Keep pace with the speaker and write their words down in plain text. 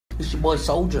It's your boy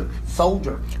Soulja.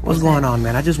 What's going on,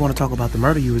 man? I just want to talk about the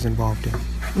murder you was involved in.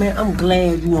 Man, I'm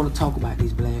glad you want to talk about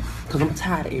this, Black. Because I'm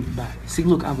tired of everybody. See,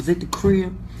 look, I was at the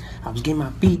crib. I was getting my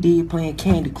feet dead playing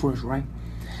Candy Crush, right?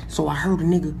 So I heard a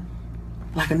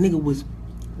nigga was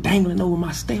dangling over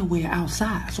my stairwell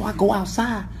outside. So I go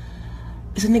outside.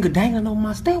 It's a nigga dangling over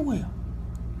my stairwell.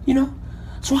 You know?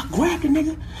 So I grabbed the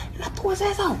nigga and I threw his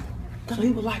ass off. Because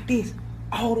he was like this,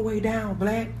 all the way down,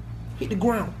 Black. Hit the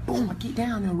ground. Boom, I get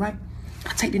down there, right?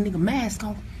 I take the nigga mask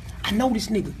off. I know this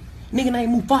nigga. Nigga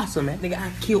named Mufasa, man. Nigga,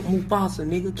 I killed Mufasa,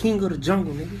 nigga. King of the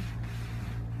jungle, nigga.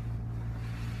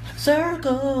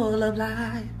 Circle of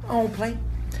life. I don't play.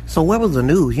 So where was the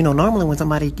news? You know, normally when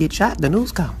somebody gets shot, the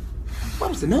news come. What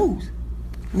was the news?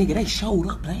 Nigga, they showed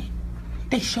up, man.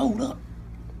 They showed up.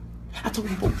 I told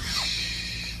them, boy,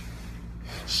 shh.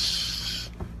 Shh.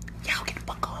 Y'all get the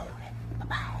fuck on.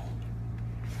 Bye-bye.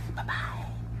 Bye-bye.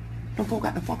 Them folk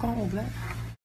got the fuck on, Black.